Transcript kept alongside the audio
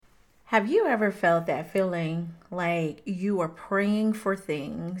Have you ever felt that feeling like you are praying for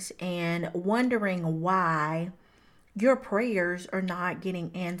things and wondering why your prayers are not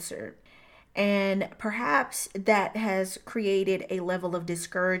getting answered? And perhaps that has created a level of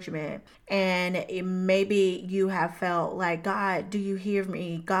discouragement. And maybe you have felt like, God, do you hear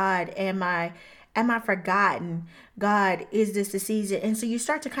me? God, am I forgotten? God, is this the season? And so you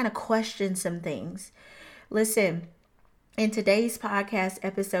start to kind of question some things. Listen, in today's podcast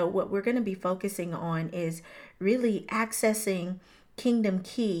episode, what we're going to be focusing on is really accessing kingdom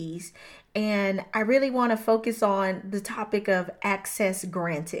keys. And I really want to focus on the topic of access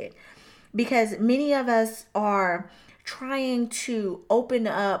granted because many of us are trying to open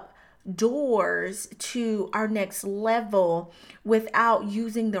up doors to our next level without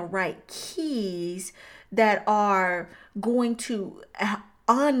using the right keys that are going to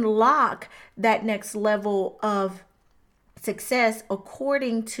unlock that next level of success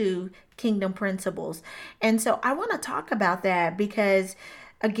according to kingdom principles. And so I want to talk about that because,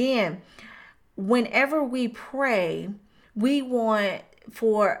 again, whenever we pray, we want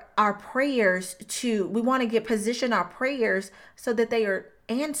for our prayers to, we want to get position our prayers so that they are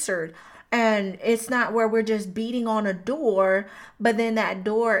answered. And it's not where we're just beating on a door, but then that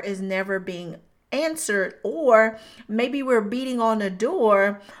door is never being answered. Or maybe we're beating on a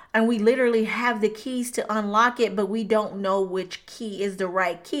door and we literally have the keys to unlock it, but we don't know which key is the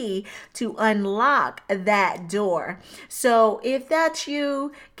right key to unlock that door. So if that's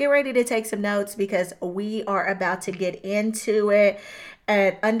you, get ready to take some notes because we are about to get into it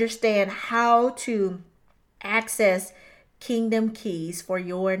and understand how to access kingdom keys for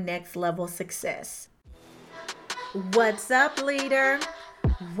your next level success. What's up, leader?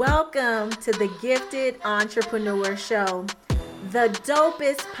 Welcome to the Gifted Entrepreneur Show, the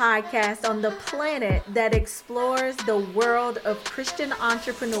dopest podcast on the planet that explores the world of Christian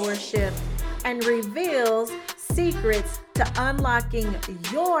entrepreneurship and reveals secrets to unlocking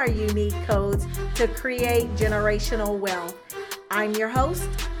your unique codes to create generational wealth. I'm your host,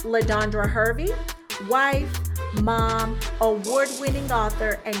 LaDondra Hervey, wife, mom, award-winning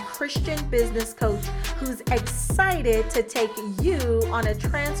author, and Christian business coach who's excited to take you on a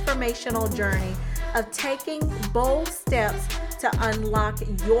transformational journey of taking bold steps to unlock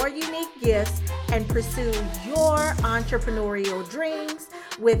your unique gifts and pursue your entrepreneurial dreams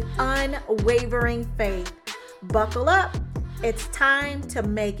with unwavering faith. Buckle up. It's time to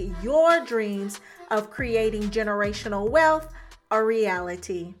make your dreams of creating generational wealth a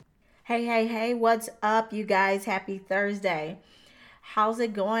reality. Hey, what's up, you guys? Happy Thursday. How's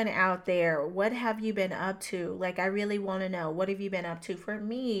it going out there? What have you been up to? Like, I really want to know, what have you been up to? For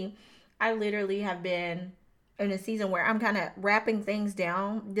me, I literally have been in a season where I'm kind of wrapping things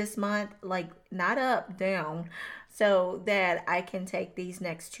down this month, like not up, down, so that I can take these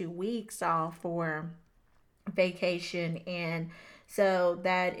next 2 weeks off for vacation. And so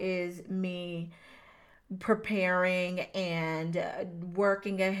that is me preparing and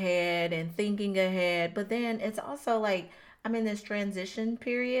working ahead and thinking ahead. But then it's also like I'm in this transition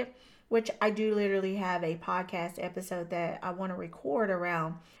period, which I do literally have a podcast episode that I want to record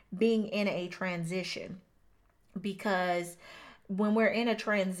around being in a transition. Because when we're in a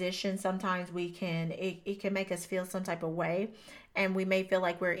transition, sometimes it can make us feel some type of way, and we may feel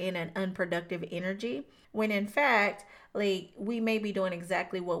like we're in an unproductive energy, when in fact, like, we may be doing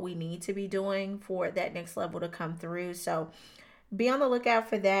exactly what we need to be doing for that next level to come through. So be on the lookout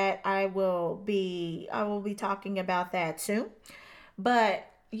for that. I will be talking about that soon. But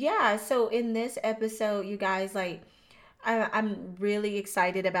yeah, so in this episode, you guys, like, I'm really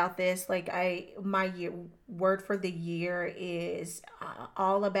excited about this. Like, my word for the year is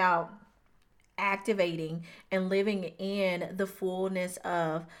all about activating and living in the fullness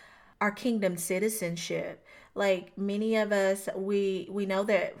of our kingdom citizenship. Like, many of us, we know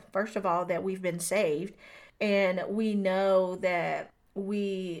that, first of all, that we've been saved, and we know that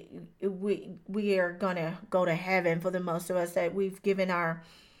we are gonna go to heaven. For the most of us, that we've given our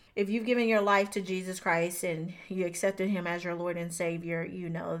if you've given your life to Jesus Christ and you accepted him as your Lord and Savior, you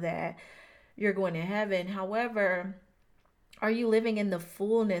know that you're going to heaven. However, are you living in the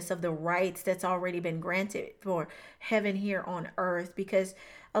fullness of the rights that's already been granted for heaven here on earth? Because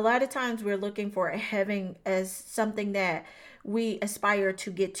a lot of times we're looking for heaven as something that we aspire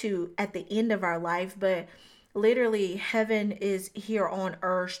to get to at the end of our life, but literally heaven is here on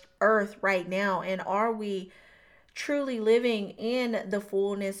earth right now. And are we truly living in the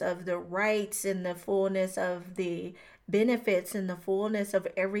fullness of the rights and the fullness of the benefits and the fullness of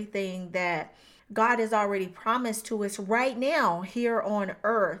everything that God has already promised to us right now here on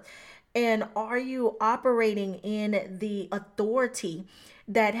earth? And are you operating in the authority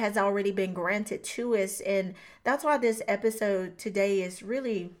that has already been granted to us. And that's why this episode today is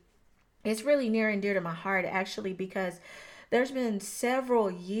really, it's really near and dear to my heart, actually, because there's been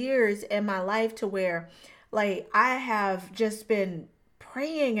several years in my life to where like I have just been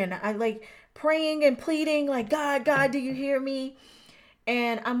praying, and I like praying and pleading like, God, do you hear me?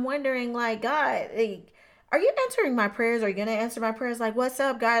 And I'm wondering, like, God, like, are you answering my prayers? Are you gonna answer my prayers? Like, what's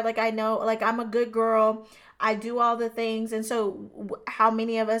up, God? Like, I know, like, I'm a good girl. I do all the things. And so how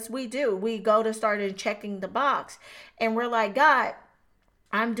many of us we do? We go to start checking the box, and we're like, God,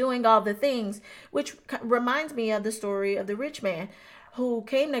 I'm doing all the things, which reminds me of the story of the rich man who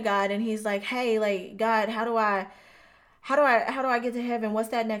came to God, and he's like, hey, like, God, how do I get to heaven? What's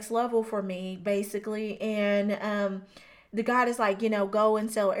that next level for me, basically? And the God is like, go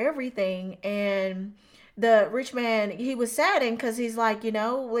and sell everything. And the rich man, he was saddened because he's like,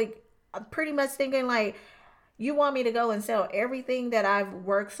 like, I'm pretty much thinking like, you want me to go and sell everything that I've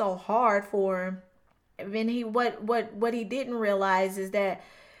worked so hard for? And then what he didn't realize is that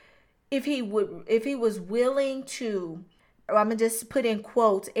if he was willing to, I'm gonna just put in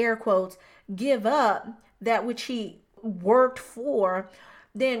quotes, air quotes, give up that which he worked for,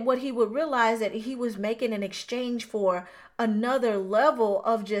 then what he would realize that he was making an exchange for another level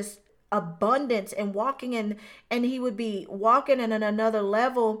of just abundance and walking in, and he would be walking in another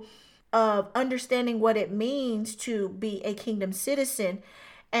level of understanding what it means to be a kingdom citizen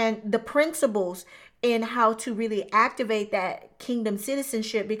and the principles in how to really activate that kingdom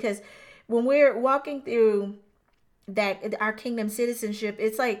citizenship. Because when we're walking through that our kingdom citizenship,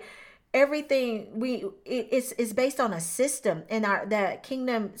 it's like everything it's based on a system, and our that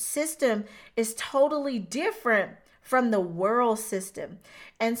kingdom system is totally different from the world system.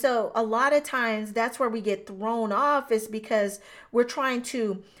 And so a lot of times that's where we get thrown off, is because we're trying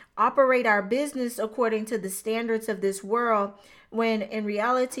to operate our business according to the standards of this world, when in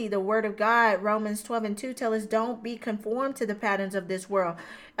reality the word of God, Romans 12:2, tell us, don't be conformed to the patterns of this world.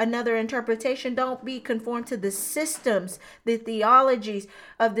 Another interpretation, don't be conformed to the systems, the theologies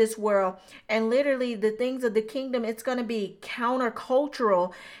of this world. And literally the things of the kingdom, it's going to be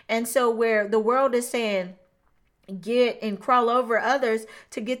countercultural. And so where the world is saying get and crawl over others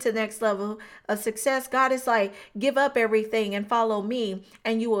to get to the next level of success, God is like, give up everything and follow me,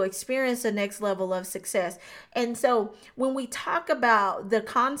 and you will experience the next level of success. And so when we talk about the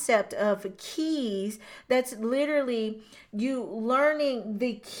concept of keys, that's literally you learning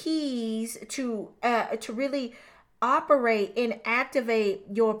the keys to really operate and activate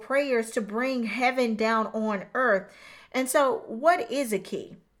your prayers to bring heaven down on earth. And so what is a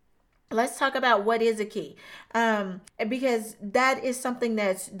key? Let's talk about what is a key, because that is something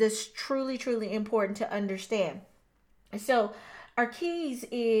that's truly important to understand. So our keys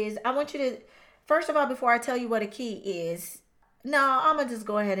is, I want you to, first of all, before I tell you what a key is, no, I'm gonna just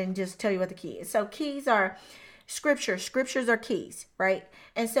go ahead and just tell you what the key is. So keys are scriptures are keys, right?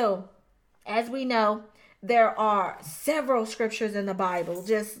 And so as we know, there are several scriptures in the Bible,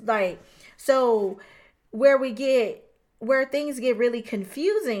 just like, so where things get really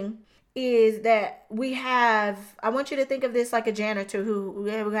confusing is that we have, I want you to think of this like a janitor who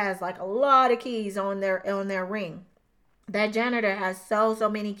has like a lot of keys on their ring. That janitor has so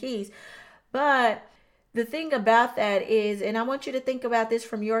many keys. But the thing about that is, and I want you to think about this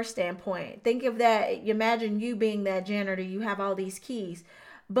from your standpoint. Think of that, imagine you being that janitor, you have all these keys.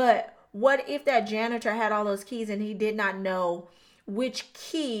 But what if that janitor had all those keys and he did not know which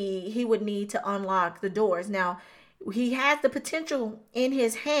key he would need to unlock the doors? Now, he has the potential in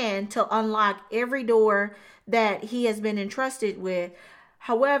his hand to unlock every door that he has been entrusted with.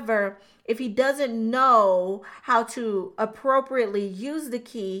 However, if he doesn't know how to appropriately use the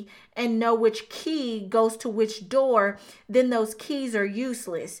key and know which key goes to which door, then those keys are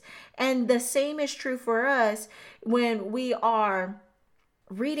useless. And the same is true for us when we are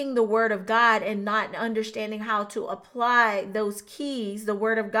reading the word of God and not understanding how to apply those keys, the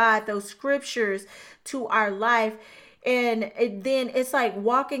word of God, those scriptures to our life. And then it's like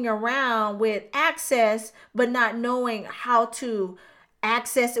walking around with access, but not knowing how to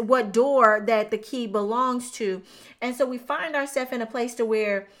access what door that the key belongs to. And so we find ourselves in a place to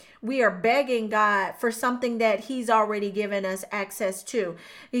where we are begging God for something that he's already given us access to.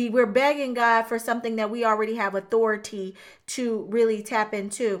 We're begging God for something that we already have authority to really tap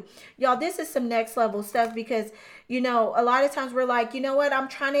into. Y'all, this is some next level stuff, because a lot of times we're like, you know what, I'm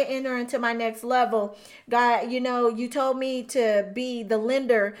trying to enter into my next level. God, you told me to be the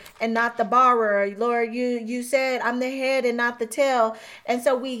lender and not the borrower. Lord, you said I'm the head and not the tail. And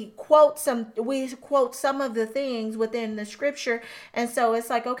so we quote some of the things within the scripture. And so it's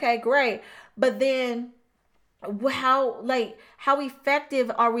like, okay, great. But then how how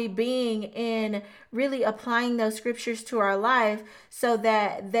effective are we being in really applying those scriptures to our life so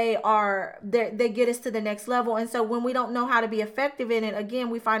that they get us to the next level. And so when we don't know how to be effective in it, again,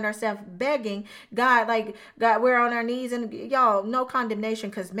 we find ourselves begging God, like, God, we're on our knees, and y'all, no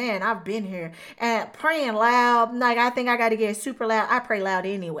condemnation, because man, I've been here and praying loud. Like, I think I got to get super loud. I pray loud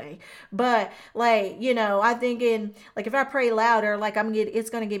anyway, but like, I thinking, like, if I pray louder, like,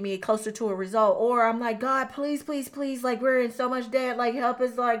 it's gonna get me closer to a result. Or I'm like, God, please, please, please, like, we're in so much debt, like, help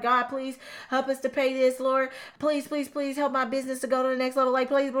us, like, God, please help us to pay this, Lord, please, please, please help my business to go to the next level, like,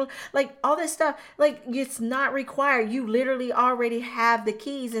 please, like, all this stuff. Like, it's not required. You literally already have the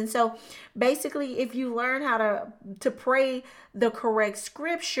keys. And so basically, if you learn how to pray the correct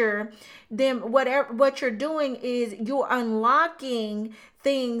scripture, then what you're doing is you're unlocking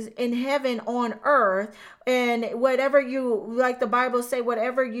things in heaven on earth. And whatever you, like the Bible say,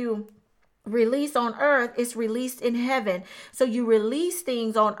 whatever you release on earth is released in heaven. So you release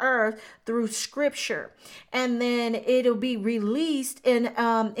things on earth through scripture, and then it'll be released in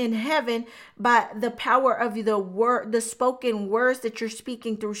heaven by the power of the word, the spoken words that you're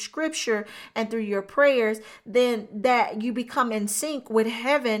speaking through scripture and through your prayers. Then that you become in sync with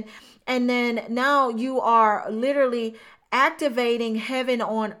heaven, and then now you are literally activating heaven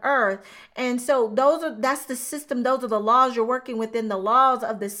on earth. And so that's the system. Those are the laws. You're working within the laws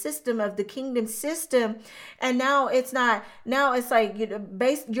of the system, of the kingdom system. And now it's like,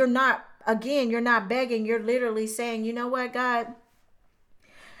 you're not begging. You're literally saying, you know what, God,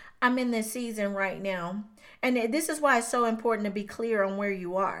 I'm in this season right now. And this is why it's so important to be clear on where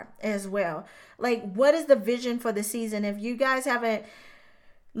you are as well. Like, what is the vision for the season? If you guys haven't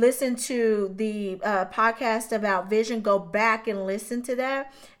listen to the podcast about vision, go back and listen to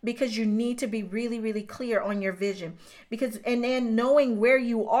that, because you need to be really, really clear on your vision. And then knowing where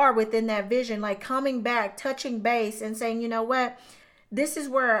you are within that vision, like coming back, touching base and saying, you know what, this is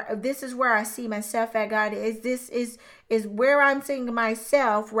where I see myself at, God. Is where I'm seeing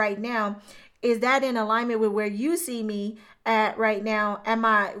myself right now. Is that in alignment with where you see me at right now? Am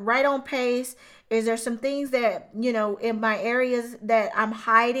I right on pace? Is there some things that, in my areas that I'm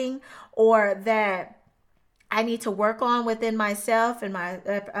hiding, or that I need to work on within myself and my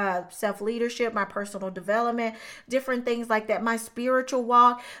self-leadership, my personal development, different things like that, my spiritual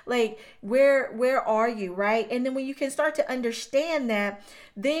walk? Like, where are you, right? And then when you can start to understand that,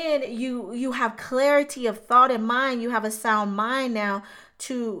 then you have clarity of thought and mind. You have a sound mind now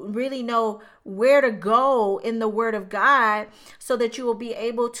to really know where to go in the word of God, so that you will be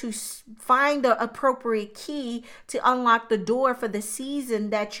able to find the appropriate key to unlock the door for the season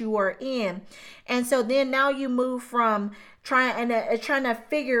that you are in. And so then now you move from trying to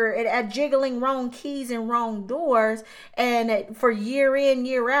figure it at jiggling wrong keys and wrong doors, and for year in,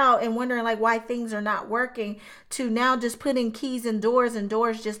 year out, and wondering like why things are not working, to now just putting keys and doors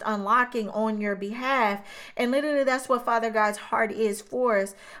just unlocking on your behalf. And literally that's what Father God's heart is for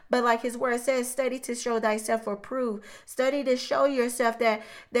us. But like his word says, study to show thyself approved. Study to show yourself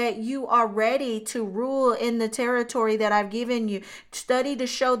that you are ready to rule in the territory that I've given you. Study to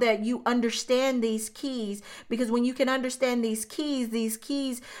show that you understand these keys, because when you can understand these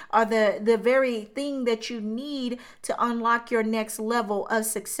keys are the very thing that you need to unlock your next level of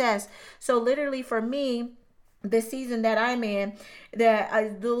success. So literally for me, the season that I'm in,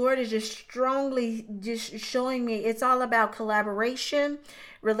 that the Lord is just strongly just showing me, it's all about collaboration,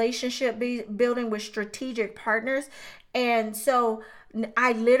 relationship building with strategic partners. And so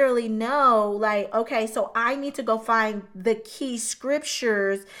I literally know, like, okay, so I need to go find the key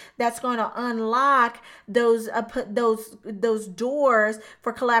scriptures that's going to unlock those doors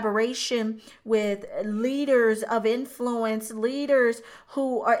for collaboration with leaders of influence, leaders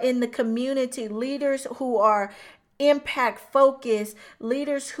who are in the community, leaders who are impact focused,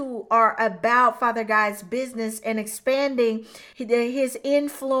 leaders who are about Father God's business and expanding his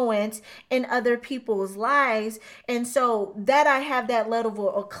influence in other people's lives. And so that I have that level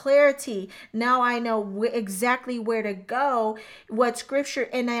of clarity. Now I know exactly where to go, what scripture,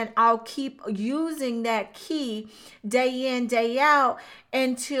 and then I'll keep using that key day in, day out,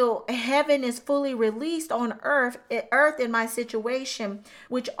 until heaven is fully released on earth in my situation,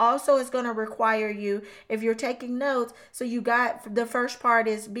 which also is going to require you, if you're taking notes. So you got the first part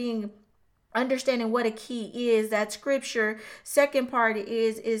is understanding what a key is, that scripture. Second part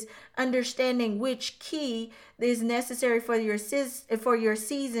is understanding which key is necessary for your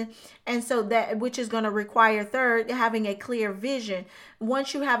season, and so that which is going to require third, having a clear vision.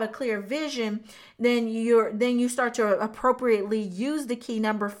 Once you have a clear vision, then you start to appropriately use the key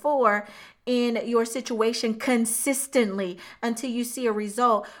number 4 in your situation consistently until you see a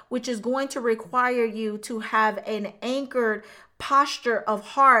result, which is going to require you to have an anchored posture of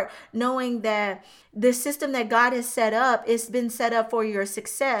heart, knowing that the system that God has set up, it's been set up for your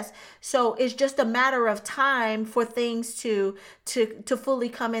success. So it's just a matter of time for things to fully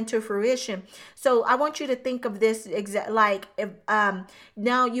come into fruition. So I want you to think of this exact like if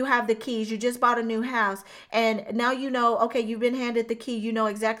now you have the keys, you just bought a new house, and now you know, okay, you've been handed the key, you know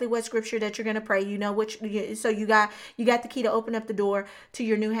exactly what scripture that you're going to pray, you know which, so you got the key to open up the door to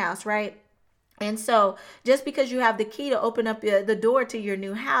your new house, right? And so just because you have the key to open up the door to your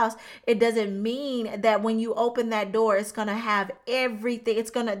new house, it doesn't mean that when you open that door, it's going to have everything.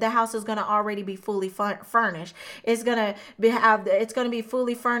 The house is going to already be fully furnished. It's going to be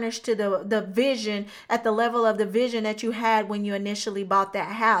fully furnished to the vision, at the level of the vision that you had when you initially bought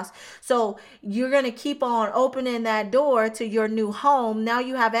that house. So you're going to keep on opening that door to your new home. Now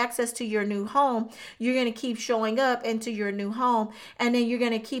you have access to your new home. You're going to keep showing up into your new home, and then you're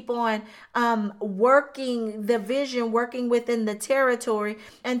going to keep on, working the vision, working within the territory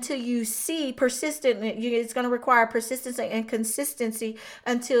until you see it's going to require persistence and consistency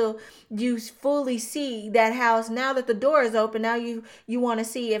until you fully see that house. Now that the door is open, now you want to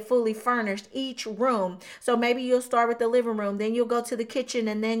see it fully furnished, each room. So maybe you'll start with the living room, then you'll go to the kitchen,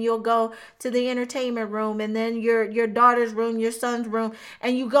 and then you'll go to the entertainment room, and then your daughter's room, your son's room,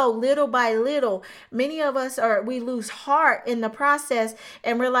 and you go little by little. Many of us we lose heart in the process,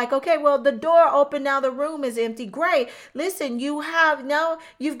 and we're like, okay, well, the door open, now the room is empty. Great. Listen, you've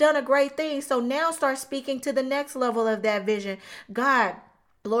done a great thing. So now start speaking to the next level of that vision. God,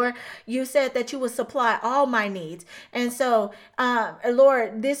 Lord, you said that you would supply all my needs. And so,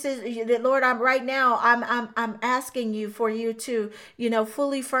 Lord, I'm asking you for you to,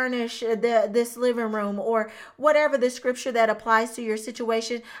 fully furnish this living room, or whatever the scripture that applies to your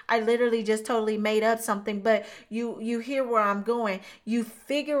situation. I literally just totally made up something, but you hear where I'm going. You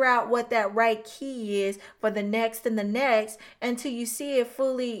figure out what that right key is for the next and the next until you see it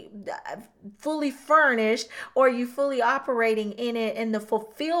fully furnished, or you fully operating in it in the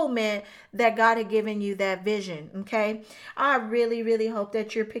fulfillment that God had given you that vision. Okay. I really, really hope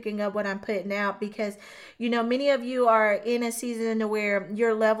that you're picking up what I'm putting out, because, many of you are in a season where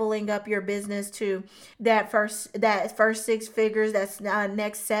you're leveling up your business to that first 6 figures, that's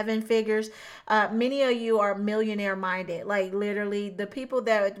next 7 figures. Many of you are millionaire minded, like literally the people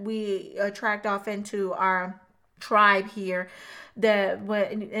that we attract off into our tribe here,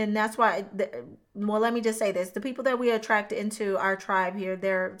 and that's why well, let me just say this: the people that we attract into our tribe here,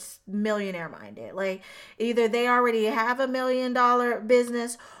 they're millionaire minded. Like either they already have $1 million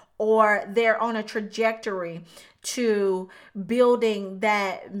business, or they're on a trajectory to building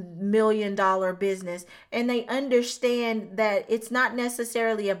that $1 million business. And they understand that it's not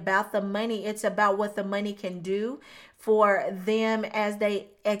necessarily about the money, it's about what the money can do for them as they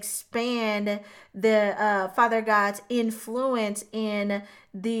expand the Father God's influence in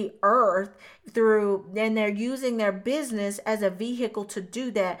the earth and they're using their business as a vehicle to do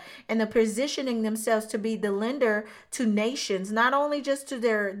that, and they're positioning themselves to be the lender to nations, not only just to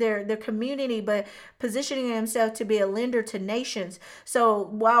their community, but positioning themselves to be a lender to nations. So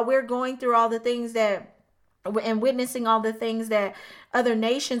while we're going through all the things and witnessing all the things that other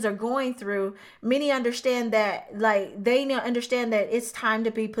nations are going through, many understand that, they now understand that it's time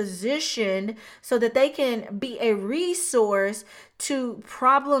to be positioned so that they can be a resource to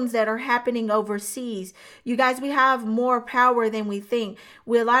problems that are happening overseas. You guys, we have more power than we think.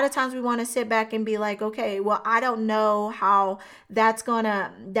 A lot of times we want to sit back and be like, okay, well, I don't know how that's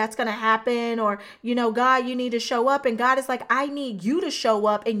gonna happen, or God, you need to show up. And God is like, I need you to show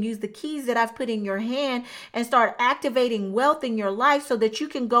up and use the keys that I've put in your hand and start activating wealth in your life, so that you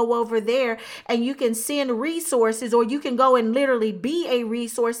can go over there and you can send resources, or you can go and literally be a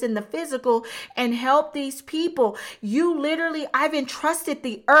resource in the physical and help these people. I've entrusted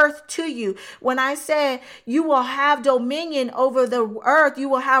the earth to you. When I said you will have dominion over the earth, you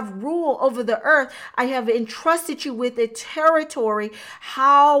will have rule over the earth, I have entrusted you with a territory.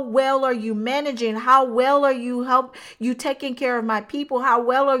 How well are you managing? How well are you taking care of my people? How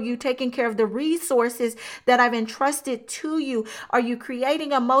well are you taking care of the resources that I've entrusted to you? Are you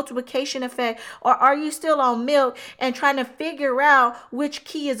creating a multiplication effect, or are you still on milk and trying to figure out which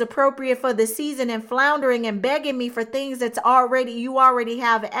key is appropriate for the season, and floundering and begging me for things you already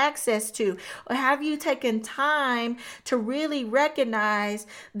have access to? Or have you taken time to really recognize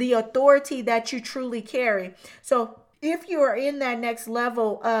the authority that you truly carry? So if you are in that next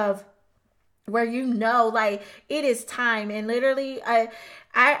level of where it is time, and literally I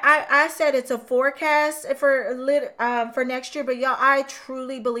said it's a forecast for next year, but y'all, I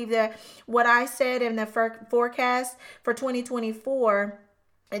truly believe that what I said in the forecast for 2024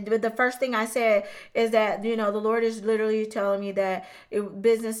 But the first thing I said is that, the Lord is literally telling me that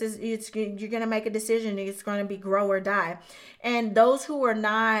business is, you're going to make a decision. It's going to be grow or die. And those who are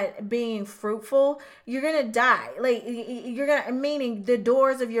not being fruitful, you're going to die. Like, you're going to, meaning the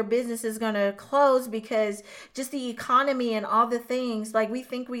doors of your business is going to close, because just the economy and all the things, like, we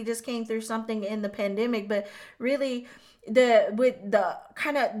think we just came through something in the pandemic, but really, with the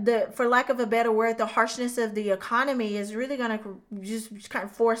kind of, the for lack of a better word, the harshness of the economy is really going to just kind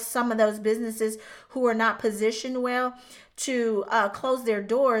of force some of those businesses who are not positioned well to close their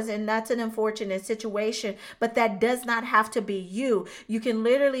doors. And that's an unfortunate situation, but that does not have to be you. You can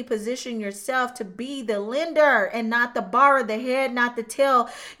literally position yourself to be the lender and not the borrower, the head, not the tail.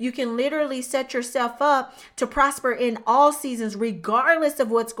 You can literally set yourself up to prosper in all seasons, regardless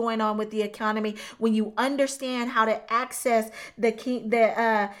of what's going on with the economy, when you understand how to access the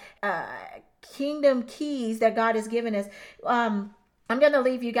kingdom keys that God has given us. I'm going to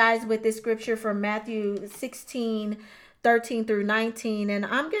leave you guys with this scripture from Matthew 16:13 through 19. And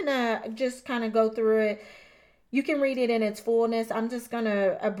I'm going to just kind of go through it. You can read it in its fullness. I'm just going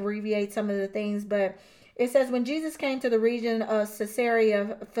to abbreviate some of the things. But it says, when Jesus came to the region of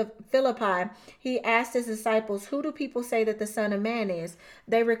Caesarea Philippi, he asked his disciples, "Who do people say that the Son of Man is?"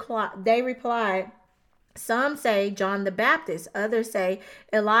 They replied, "Some say John the Baptist, others say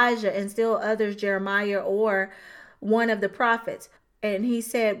Elijah, and still others Jeremiah or one of the prophets." And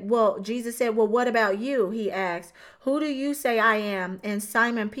Jesus said, "Well, what about you?" He asked, "Who do you say I am?" And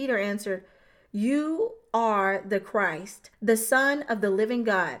Simon Peter answered, "You are the Christ, the Son of the living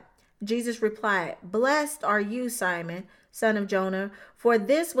God." Jesus replied, "Blessed are you, Simon, son of Jonah, for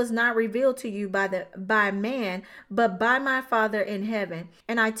this was not revealed to you by man, but by my Father in heaven.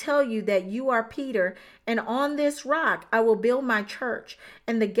 And I tell you that you are Peter, and on this rock I will build my church,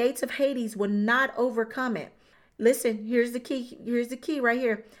 and the gates of Hades will not overcome it." Listen, here's the key. Here's the key right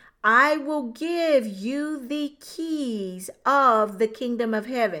here. "I will give you the keys of the kingdom of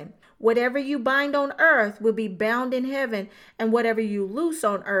heaven. Whatever you bind on earth will be bound in heaven, and whatever you loose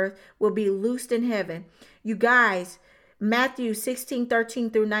on earth will be loosed in heaven." You guys, Matthew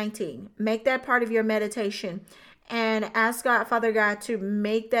 16:13 through 19. Make that part of your meditation and ask God, Father God, to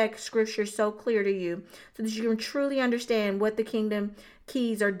make that scripture so clear to you so that you can truly understand what the kingdom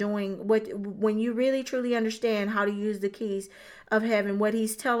keys are doing. When you really truly understand how to use the keys of heaven, what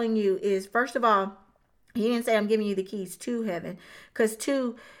he's telling you is, first of all, he didn't say I'm giving you the keys to heaven, because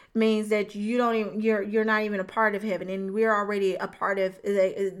to means that you're not even a part of heaven, and we're already a part of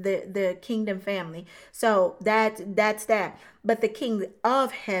the kingdom family. So that's that. But the king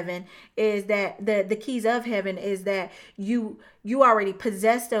of heaven is that the keys of heaven is that you already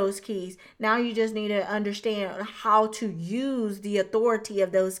possess those keys. Now you just need to understand how to use the authority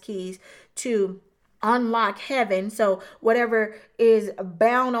of those keys to unlock heaven. So whatever is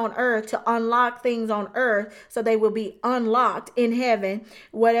bound on earth, to unlock things on earth so they will be unlocked in heaven.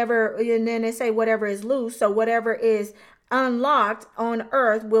 Whatever, and then they say whatever is loose, so whatever is unlocked on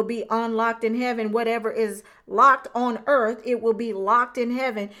earth will be unlocked in heaven. Whatever is locked on earth, it will be locked in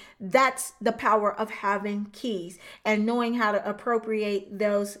heaven. That's the power of having keys and knowing how to appropriate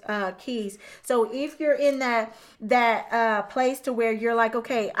those keys. So if you're in that place to where you're like,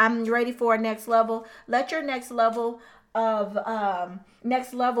 okay, I'm ready for a next level, let your next level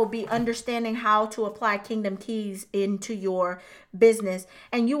be understanding how to apply kingdom keys into your business,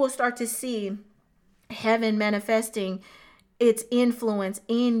 and you will start to see heaven manifesting its influence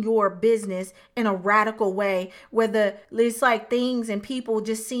in your business in a radical way, where it's like things and people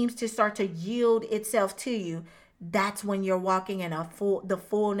just seems to start to yield itself to you. That's when you're walking in the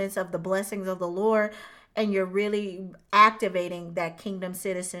fullness of the blessings of the Lord, and you're really activating that kingdom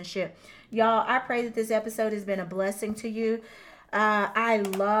citizenship. Y'all, I pray that this episode has been a blessing to you. I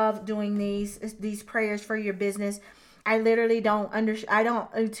love doing these prayers for your business. I literally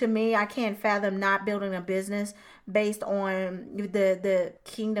to me, I can't fathom not building a business based on the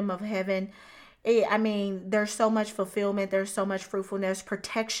kingdom of heaven. I mean, there's so much fulfillment. There's so much fruitfulness,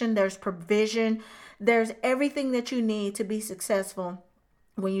 protection, there's provision. There's everything that you need to be successful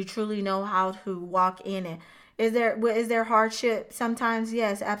when you truly know how to walk in it. Is there hardship sometimes?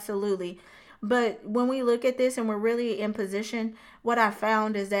 Yes, absolutely. But when we look at this and we're really in position, what I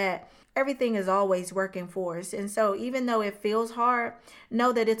found is that everything is always working for us. And so even though it feels hard,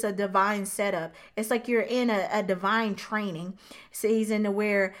 know that it's a divine setup. It's like you're in a divine training season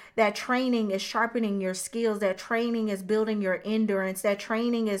where that training is sharpening your skills. That training is building your endurance. That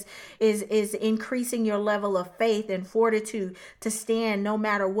training is increasing your level of faith and fortitude to stand no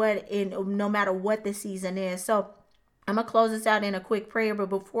matter what the season is. So I'm going to close this out in a quick prayer, but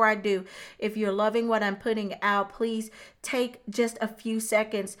before I do, if you're loving what I'm putting out, please take just a few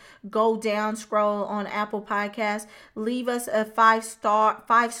seconds, go down, scroll on Apple Podcasts, leave us a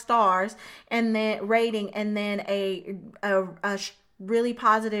 5 stars and then rating, and then a really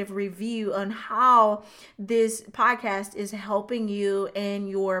positive review on how this podcast is helping you in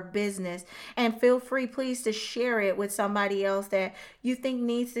your business. And feel free, please, to share it with somebody else that you think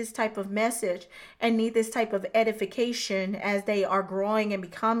needs this type of message and need this type of edification as they are growing and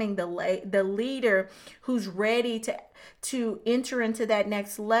becoming the leader who's ready to enter into that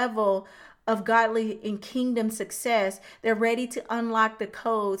next level of godly and kingdom success. They're ready to unlock the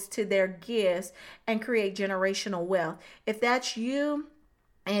codes to their gifts and create generational wealth. If that's you,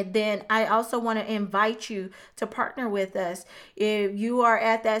 and then I also want to invite you to partner with us. If you are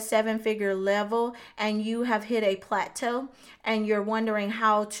at that 7-figure level and you have hit a plateau and you're wondering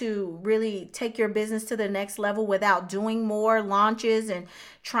how to really take your business to the next level without doing more launches and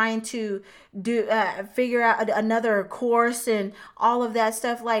trying to figure out another course and all of that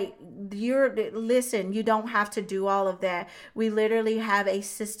stuff, like, listen, you don't have to do all of that. We literally have a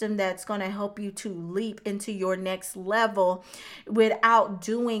system that's going to help you to leap into your next level without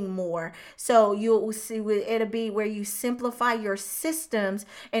doing more. So you'll see it'll be where you simplify your systems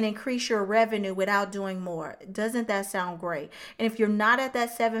and increase your revenue without doing more. Doesn't that sound great? And if you're not at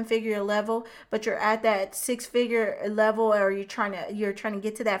that 7-figure level, but you're at that 6-figure level, or you're trying to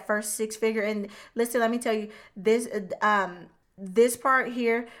get to that first 6-figure, and listen, let me tell you this part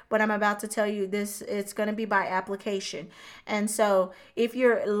here, what I'm about to tell you, it's going to be by application. And so if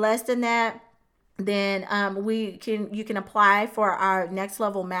you're less than that, then you can apply for our next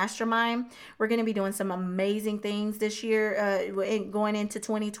level mastermind. We're going to be doing some amazing things this year, going into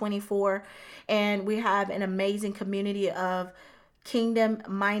 2024, and we have an amazing community of kingdom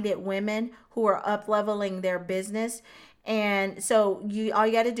minded women who are up leveling their business. And so all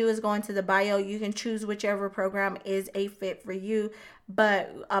you got to do is go into the bio. You can choose whichever program is a fit for you,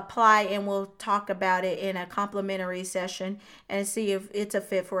 but apply and we'll talk about it in a complimentary session and see if it's a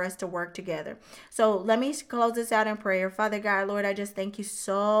fit for us to work together. So let me close this out in prayer. Father God, Lord, I just thank you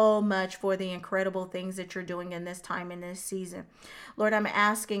so much for the incredible things that you're doing in this time, in this season. Lord, I'm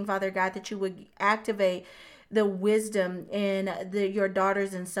asking, Father God, that you would activate the wisdom in your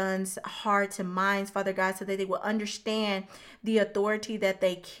daughters and sons' hearts and minds, Father God, so that they will understand the authority that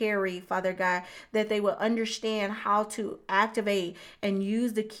they carry, Father God, that they will understand how to activate and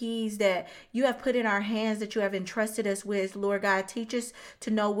use the keys that you have put in our hands, that you have entrusted us with. Lord God, teach us to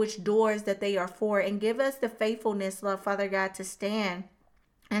know which doors that they are for, and give us the faithfulness, Lord, Father God, to stand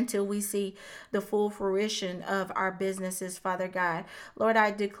until we see the full fruition of our businesses, Father God. Lord,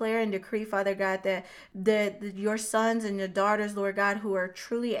 I declare and decree, Father God, that your sons and your daughters, Lord God, who are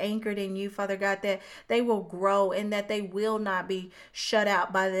truly anchored in you, Father God, that they will grow and that they will not be shut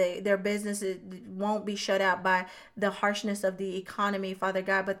out by their businesses, won't be shut out by the harshness of the economy, Father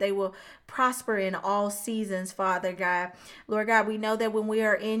God, but they will prosper in all seasons, Father God. Lord God, we know that when we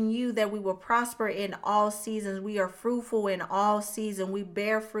are in you, that we will prosper in all seasons. We are fruitful in all seasons. We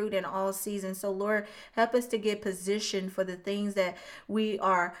bear fruit in all seasons. So Lord, help us to get positioned for the things that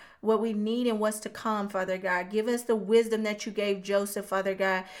what we need and what's to come, Father God. Give us the wisdom that you gave Joseph, Father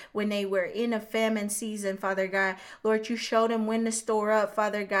God, when they were in a famine season, Father God. Lord, you showed him when to store up,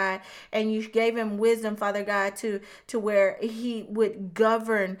 Father God, and you gave him wisdom, Father God, to where he would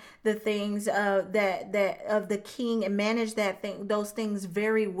govern the things of the king and manage those things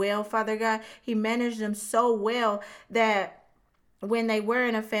very well, Father God. He managed them so well that when they were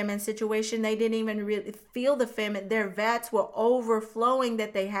in a famine situation, they didn't even really feel the famine. Their vats were overflowing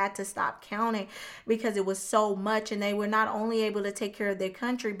that they had to stop counting because it was so much. And they were not only able to take care of their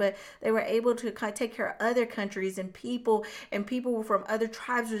country, but they were able to take care of other countries and people from other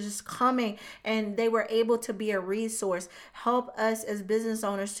tribes were just coming, and they were able to be a resource. Help us as business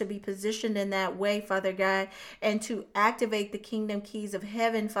owners to be positioned in that way, Father God, and to activate the kingdom keys of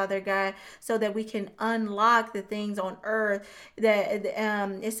heaven, Father God, so that we can unlock the things on earth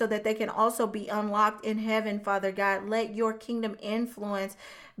so that they can also be unlocked in heaven, Father God. Let your kingdom influence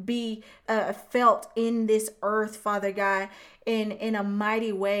be felt in this earth, Father God, in a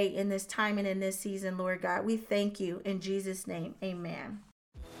mighty way in this time and in this season, Lord God. We thank you in Jesus' name. Amen.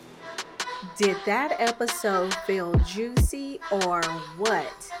 Did that episode feel juicy or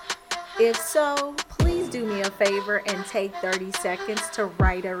what? If so, please do me a favor and take 30 seconds to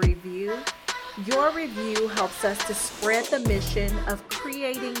write a review. Your review helps us to spread the mission of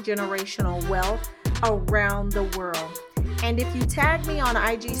creating generational wealth around the world. And if you tag me on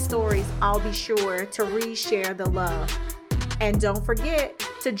IG stories, I'll be sure to reshare the love. And don't forget,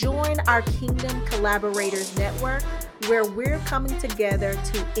 to join our Kingdom Collaborators Network, where we're coming together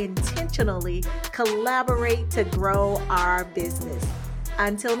to intentionally collaborate to grow our business.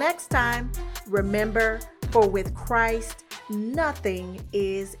 Until next time, remember, for with Christ, nothing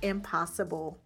is impossible.